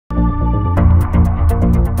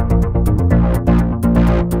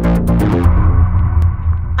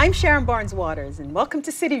I'm Sharon Barnes-Waters, and welcome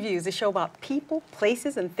to City Views, a show about people,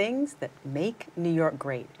 places, and things that make New York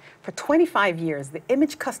great. For 25 years, the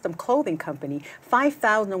image custom clothing company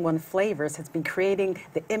 5001 Flavors has been creating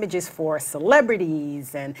the images for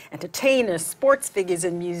celebrities and entertainers, sports figures,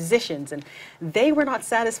 and musicians. And they were not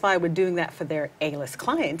satisfied with doing that for their A-list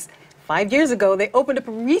clients. 5 years ago, they opened up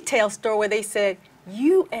a retail store where they said,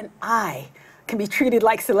 you and I can be treated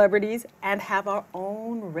like celebrities and have our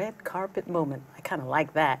own red carpet moment. I kind of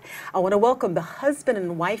like that. I want to welcome the husband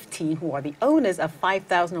and wife team who are the owners of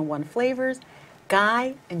 5001 Flavors,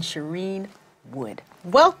 Guy and Sharene Wood.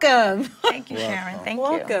 Welcome. Thank you, Sharon. Thank you.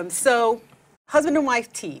 Welcome. So, husband and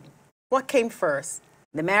wife team, what came first,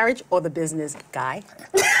 the marriage or the business, Guy?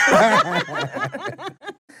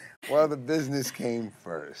 Well, the business came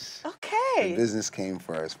first. Okay. The business came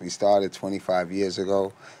first. We started 25 years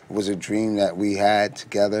ago. It was a dream that we had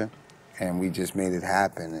together, and we just made it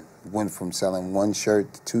happen. It went from selling 1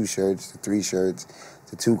 shirt to 2 shirts to 3 shirts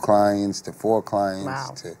to 2 clients to 4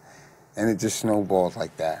 clients. Wow. And it just snowballed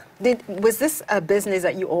like that. Was this a business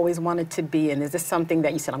that you always wanted to be in? Is this something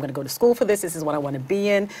that you said, I'm going to go to school for this is what I want to be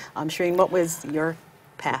in? Sharene, what was your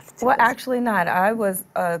path to Well, this? actually not. I was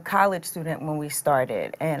a college student when we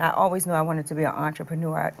started, and I always knew I wanted to be an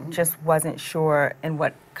entrepreneur. I just wasn't sure in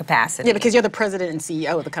what capacity. Yeah, because you're the president and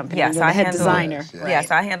CEO of the company. Yes, you're the head designer. Yes, Right?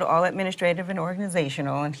 Yes, I handle all administrative and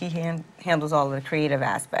organizational, and he handles all the creative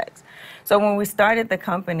aspects. So when we started the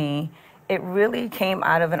company, it really came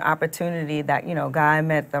out of an opportunity that, you know, Guy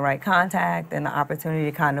met the right contact and the opportunity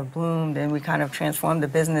kind of bloomed, and we kind of transformed the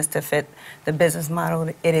business to fit the business model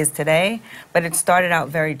it is today. But it started out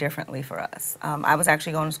very differently for us. I was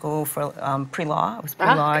actually going to school for pre-law. I was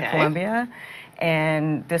pre-law at Columbia,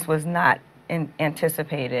 and this was not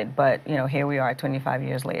anticipated, but you know, here we are 25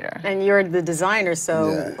 years later. And you're the designer,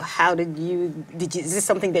 so Yeah. how did you, is this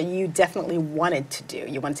something that you definitely wanted to do?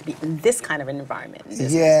 You wanted to be in this kind of an environment?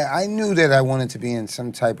 Yeah, I knew that I wanted to be in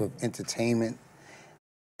some type of entertainment,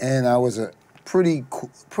 and I was a pretty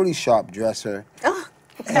sharp dresser. Oh,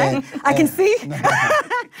 okay. I can see.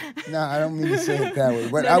 No, I don't mean to say it that way,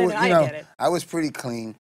 but No, I no, was, no, you know, I get it. I was pretty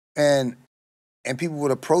clean, and people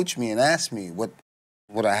would approach me and ask me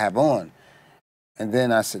what I have on. And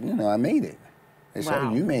then I said, you know, I made it. They said,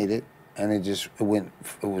 Wow. oh, you made it. And it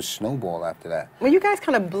was snowball after that. Well, you guys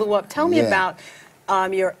kind of blew up. Tell me Yeah.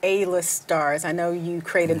 about your A-list stars. I know you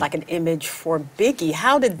created like an image for Biggie.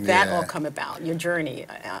 How did that all Yeah. come about, your journey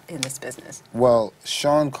in this business? Well,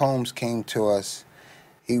 Sean Combs came to us.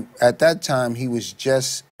 At that time, he was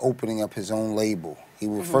just opening up his own label.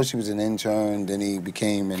 First he was an intern, then he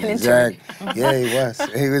became an exec. Yeah, he was.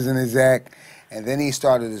 He was an exec. And then he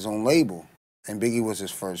started his own label. And Biggie was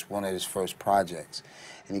one of his first projects.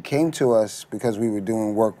 And he came to us because we were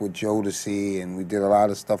doing work with Jodeci, and we did a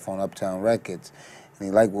lot of stuff on Uptown Records. And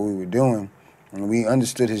he liked what we were doing, and we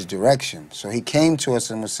understood his direction. So he came to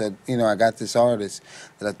us and said, you know, I got this artist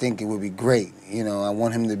that I think it would be great. You know, I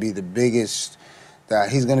want him to be the biggest,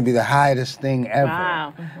 that he's going to be the highest thing ever.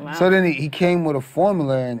 Wow. Wow. So then he came with a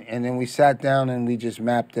formula, and then we sat down and we just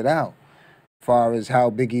mapped it out. As far as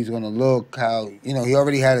how Biggie's going to look, how, you know, he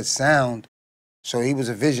already had a sound. So he was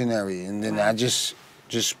a visionary, and then I just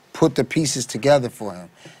put the pieces together for him,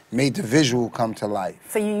 made the visual come to life.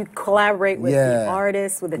 So you collaborate with the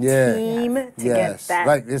artist, with a team to get that.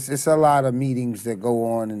 Like it's a lot of meetings that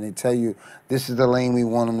go on, and they tell you this is the lane we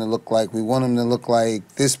want him to look like. We want him to look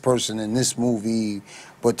like this person in this movie,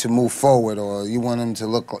 but to move forward, or you want him to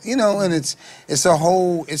look like, you know. And it's a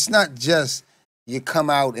whole. It's not just you come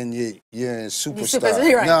out and you're a superstar.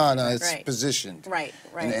 Right. No, it's positioned. Right.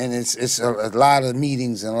 And it's a lot of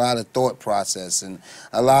meetings and a lot of thought process and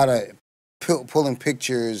a lot of pulling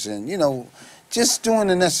pictures and, you know, just doing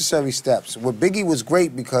the necessary steps. Well, Biggie was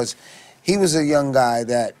great because he was a young guy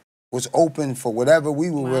that was open for whatever we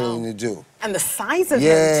were willing to do. And the size of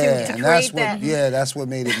him, too, to create that. Yeah, that's what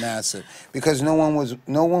made it massive. Because no one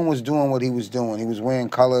was doing what he was doing. He was wearing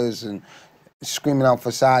colors and screaming out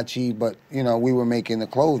Versace, but, you know, we were making the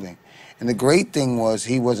clothing. And the great thing was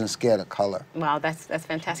he wasn't scared of color. Wow, that's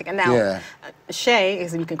fantastic. And now, Shay,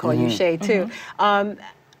 as you can call you Shay, too,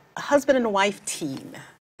 husband and wife team,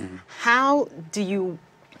 how do you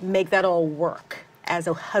make that all work as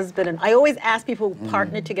a husband? And I always ask people who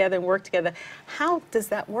partner together and work together, how does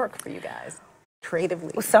that work for you guys?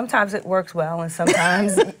 Creatively? Well, sometimes it works well, and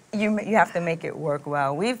sometimes you have to make it work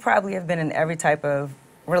well. We probably have been in every type of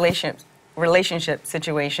relationship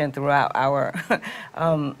situation throughout our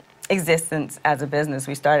existence as a business.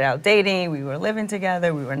 We started out dating, we were living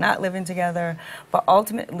together, we were not living together, but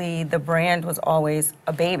ultimately the brand was always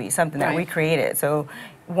a baby, something that we created. So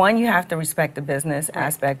one, you have to respect the business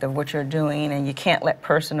aspect of what you're doing, and you can't let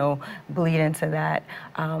personal bleed into that.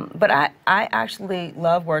 But I actually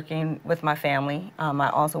love working with my family. I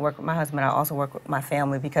also work with my husband. I also work with my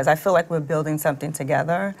family because I feel like we're building something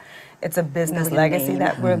together. It's a business legacy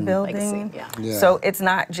that we're building. Legacy, So it's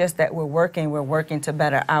not just that we're working to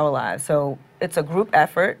better our lives. So it's a group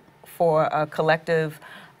effort for a collective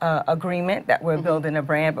agreement that we're building a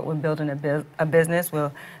brand, but we're building a business.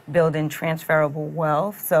 We're building transferable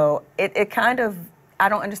wealth. So it kind of, I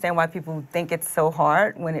don't understand why people think it's so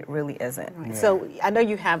hard when it really isn't. Right. So I know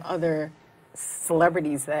you have other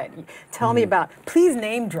celebrities that tell me about. Please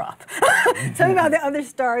name drop. Tell me about the other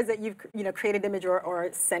stars that you've created image or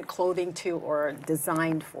sent clothing to or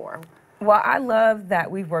designed for. Well, I love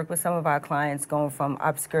that we've worked with some of our clients going from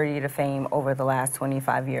obscurity to fame over the last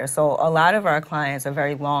 25 years. So a lot of our clients are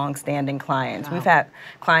very long-standing clients. Wow. We've had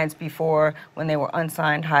clients before when they were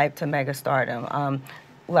unsigned hype to mega stardom.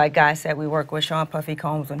 Like Guy said, we worked with Sean Puffy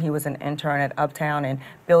Combs when he was an intern at Uptown, and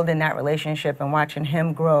building that relationship and watching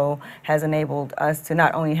him grow has enabled us to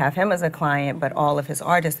not only have him as a client, but all of his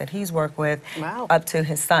artists that he's worked with up to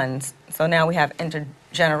his sons. So now we have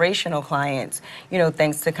intergenerational clients,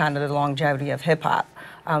 thanks to kind of the longevity of hip hop.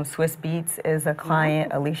 Swiss Beats is a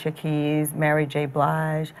client, Alicia Keys, Mary J.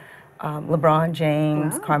 Blige, LeBron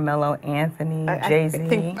James, Carmelo Anthony, Jay-Z. I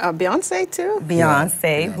think Beyonce too.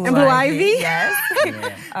 Beyonce, Blue Ivy. Yes.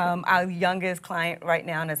 Our youngest client right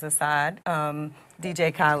now is Assad,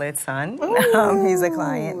 DJ Khaled's son. He's a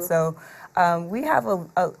client. So we have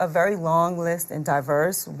a very long list and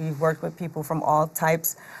diverse. We've worked with people from all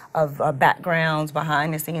types of backgrounds,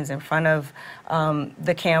 behind the scenes, in front of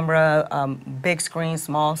the camera, big screen,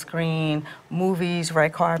 small screen, movies,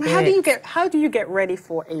 red carpet. How do you get ready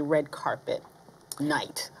for a red carpet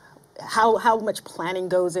night? How much planning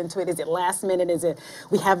goes into it? Is it last minute? Is it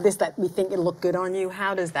we have this that we think it'll look good on you?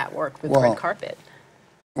 How does that work with red carpet?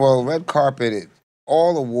 Well, red carpet,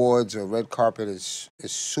 all awards or red carpet is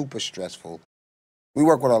super stressful. We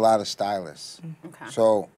work with a lot of stylists.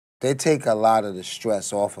 So they take a lot of the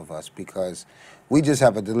stress off of us because we just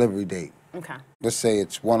have a delivery date. Let's say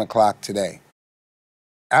it's 1 o'clock today.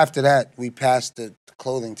 After that, we pass the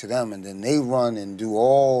clothing to them, and then they run and do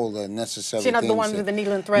all the necessary things. So you're not the ones with the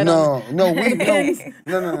needle and thread on? No,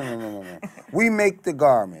 No. We make the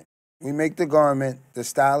garment. The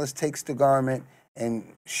stylist takes the garment and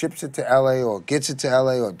ships it to LA or gets it to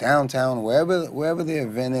LA or downtown, wherever the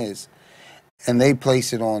event is, and they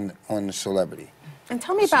place it on the celebrity. And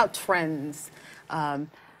tell me about trends.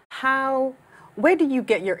 Where do you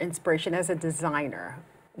get your inspiration as a designer?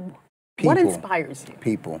 What inspires you?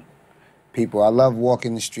 People. I love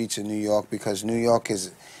walking the streets of New York because New York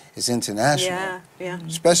is international. Yeah.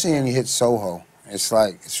 Especially when you hit Soho.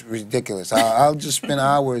 It's ridiculous. I'll just spend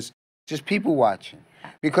hours just people watching.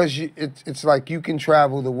 Because it's like you can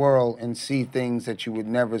travel the world and see things that you would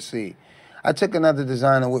never see. I took another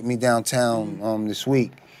designer with me downtown this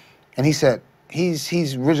week, and he said,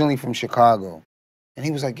 he's originally from Chicago. And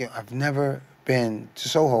he was like, I've never been to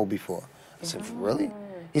Soho before. I said, really?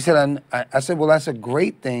 He said, I said, well, that's a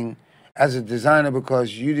great thing as a designer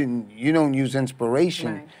because you don't use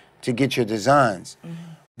inspiration to get your designs.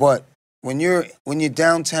 But when you're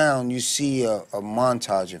downtown, you see a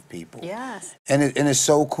montage of people. Yes. And it's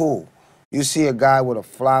so cool. You see a guy with a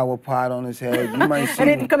flower pot on his head. You might see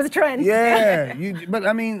and it becomes a trend. Yeah. But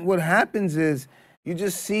I mean, what happens is you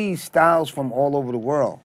just see styles from all over the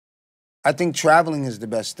world. I think traveling is the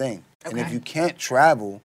best thing. And if you can't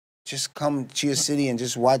travel, just come to your city and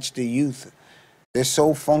just watch the youth. They're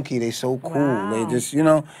so funky. They're so cool. Wow. They just,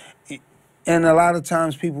 and a lot of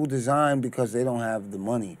times people design because they don't have the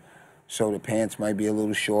money. So the pants might be a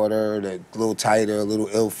little shorter, a little tighter, a little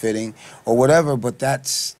ill-fitting, or whatever, but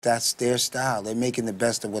that's their style. They're making the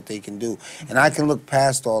best of what they can do. And I can look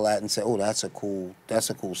past all that and say, oh, that's a cool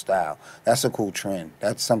style. That's a cool trend.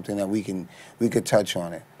 That's something that we could touch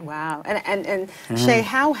on it. Wow. And Shay,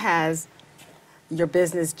 how has your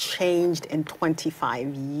business changed in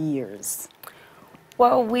 25 years?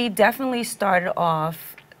 Well, we definitely started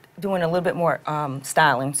off doing a little bit more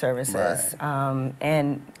styling services.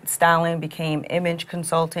 And styling became image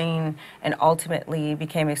consulting and ultimately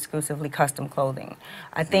became exclusively custom clothing.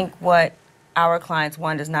 I think what our clients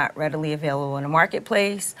want is not readily available in the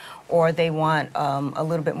marketplace, or they want a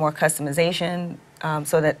little bit more customization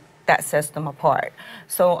so that sets them apart.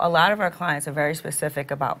 So a lot of our clients are very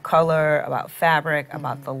specific about color, about fabric,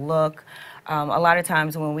 about the look. A lot of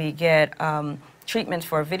times when we get treatments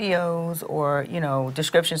for videos or, you know,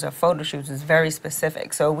 descriptions of photo shoots is very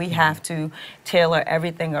specific. So we have to tailor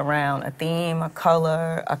everything around a theme, a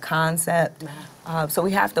color, a concept. So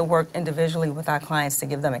we have to work individually with our clients to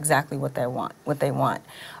give them exactly what they want.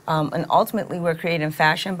 And ultimately, we're creating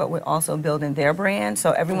fashion, but we're also building their brand.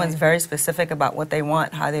 So everyone's very specific about what they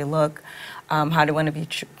want, how they look, how they want to be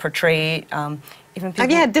portrayed. Even people,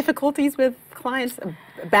 have you had difficulties with clients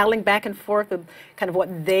battling back and forth with kind of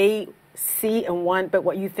what they see and want, but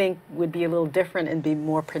what you think would be a little different and be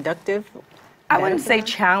more productive? I wouldn't say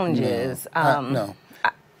challenges. No.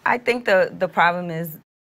 I think the problem is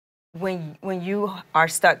when you are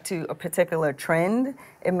stuck to a particular trend,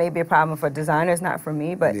 it may be a problem for designers, not for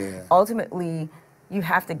me, but ultimately you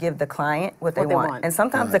have to give the client what they want. And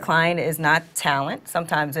sometimes the client is not talent,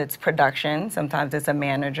 sometimes it's production, sometimes it's a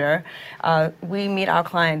manager. We meet our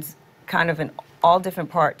clients kind of in all different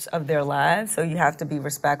parts of their lives, so you have to be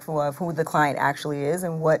respectful of who the client actually is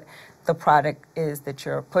and what the product is that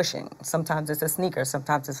you're pushing. Sometimes it's a sneaker,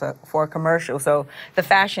 sometimes it's for a commercial. So the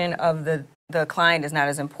fashion of the client is not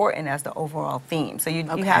as important as the overall theme. So you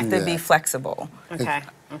have to be flexible. Okay.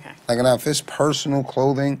 Like now, if it's personal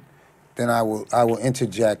clothing, then I will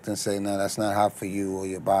interject and say, no, that's not hot for you or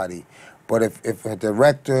your body. But if a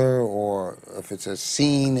director or if it's a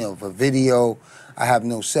scene of a video, I have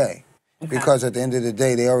no say. Because at the end of the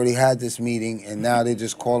day, they already had this meeting, and now they're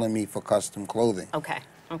just calling me for custom clothing. Okay.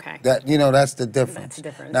 That, you know, that's the difference. That's the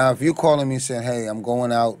difference. Now, if you're calling me saying, hey, I'm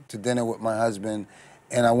going out to dinner with my husband,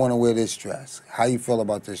 and I want to wear this dress. How you feel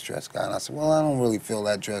about this dress, guy? And I said, well, I don't really feel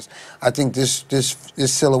that dress. I think this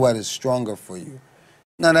silhouette is stronger for you.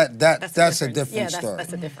 Now that's a different story.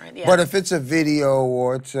 That's a different. Yeah. But if it's a video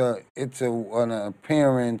or it's an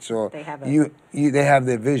appearance or they have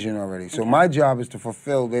their vision already. So my job is to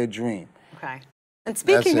fulfill their dream. Okay. And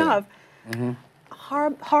speaking of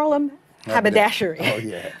Harlem haberdashery. Oh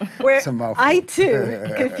yeah. Where I too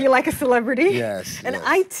can feel like a celebrity. Yes. And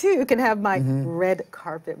I too can have my red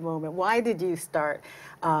carpet moment. Why did you start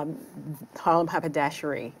Harlem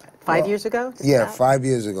haberdashery? 5 years ago? Yeah, 5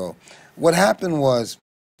 years ago. What happened was,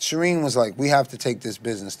 Sharene was like, we have to take this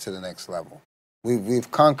business to the next level. We've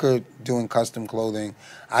conquered doing custom clothing.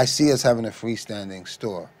 I see us having a freestanding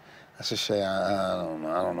store. I said, Shay, I don't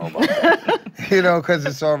know about that. You know, because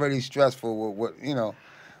it's already stressful with what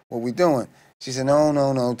we're doing. She said,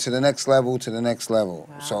 no, to the next level, to the next level.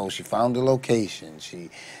 Wow. So she found a location. She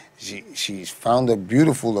found a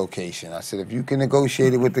beautiful location. I said, if you can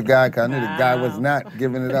negotiate it with the guy, because I knew the guy was not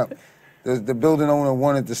giving it up. The building owner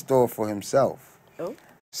wanted the store for himself. Oh.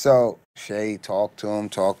 So Shay talked to him,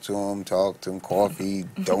 coffee,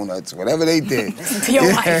 donuts, whatever they did. Listen to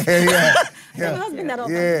your wife. Yeah. Husband that all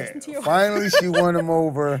listen to your Finally, she won him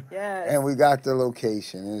over, yes. And we got the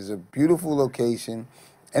location. It was a beautiful location.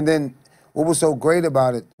 And then what was so great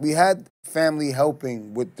about it, we had family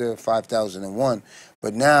helping with the 5001,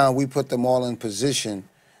 but now we put them all in position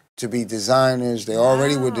to be designers. They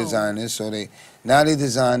already were designers, so they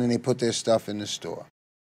design and they put their stuff in the store.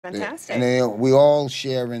 Fantastic. We all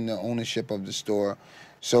share in the ownership of the store,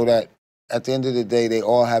 so that at the end of the day, they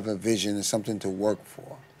all have a vision and something to work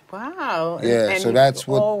for. Wow. Yeah, so that's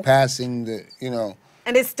what passing the,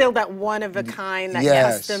 And it's still that one of a kind, that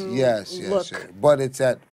custom look. Yes. But it's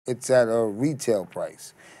at a retail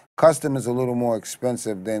price. Custom is a little more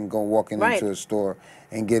expensive than walking into a store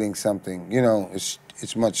and getting something.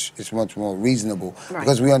 It's much more reasonable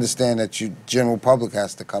because we understand that general public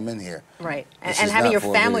has to come in here. Right, and having your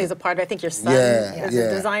family as a part. I think your son is a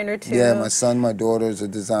designer too. Yeah, my son, my daughter is a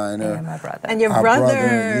designer. And my brother. And your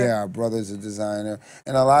brother. Our brother's a designer,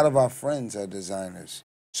 and a lot of our friends are designers.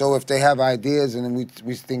 So if they have ideas and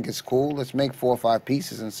we think it's cool, let's make 4 or 5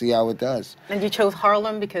 pieces and see how it does. And you chose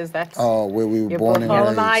Harlem because that's where we were born and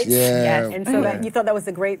raised. Yeah. And so that you thought that was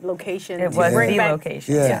a great location. It was the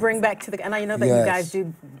location. To bring back to the, and I know that you guys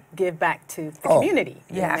do give back to the community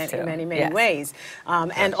in many ways.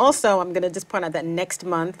 And also, I'm going to just point out that next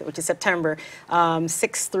month, which is September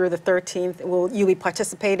 6th through the 13th, will you be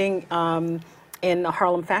participating in a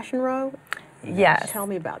Harlem Fashion Row? Yes. Tell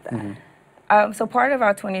me about that. Mm-hmm. So part of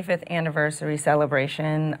our 25th anniversary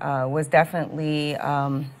celebration was definitely,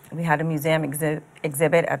 we had a museum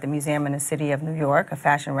exhibit at the Museum in the City of New York, a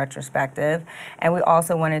fashion retrospective, and we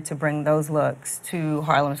also wanted to bring those looks to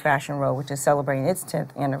Harlem's Fashion Row, which is celebrating its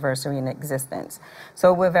 10th anniversary in existence.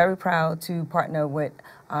 So we're very proud to partner with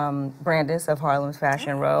Brandis of Harlem's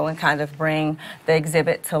Fashion Row and kind of bring the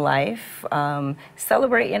exhibit to life,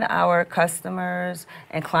 celebrating our customers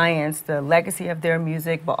and clients, the legacy of their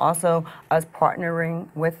music, but also us partnering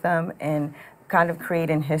with them and kind of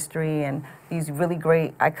creating history and these really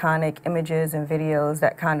great iconic images and videos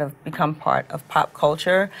that kind of become part of pop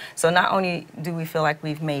culture. So not only do we feel like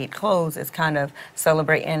we've made clothes, it's kind of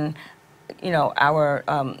celebrating, you know, our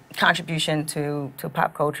contribution to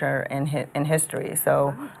pop culture and history.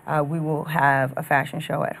 So we will have a fashion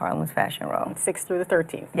show at Harlem's Fashion Row. 6th through the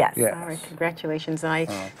 13th. Yes. Yes. All right, congratulations. I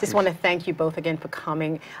just want to thank you both again for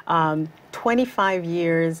coming. 25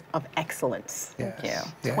 years of excellence. Yes. Thank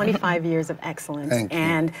you. Yeah. 25 years of excellence. Thank you.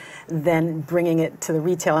 And then bringing it to the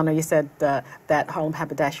retail. I know you said that Harlem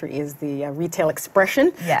Haberdashery is the retail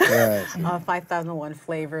expression. Yes. Yes. 5,001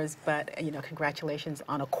 flavors, but you know, congratulations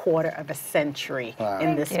on a quarter of a century Wow.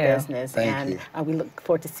 in this Thank you. business. Thank and you. We look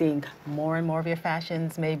forward to seeing more and more of your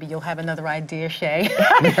fashions. Maybe you'll have another idea, Shay.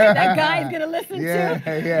 That guy's gonna listen Yeah,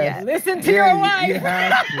 to. yeah. Listen to your wife. You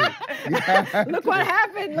have to. You have Look what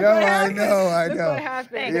happened. Look No, what I happened. I Look know. what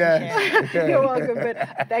happened. Yes. You're welcome.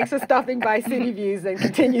 But thanks for stopping by City Views and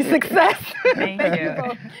continued success. Thank you.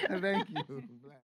 both. Thank you.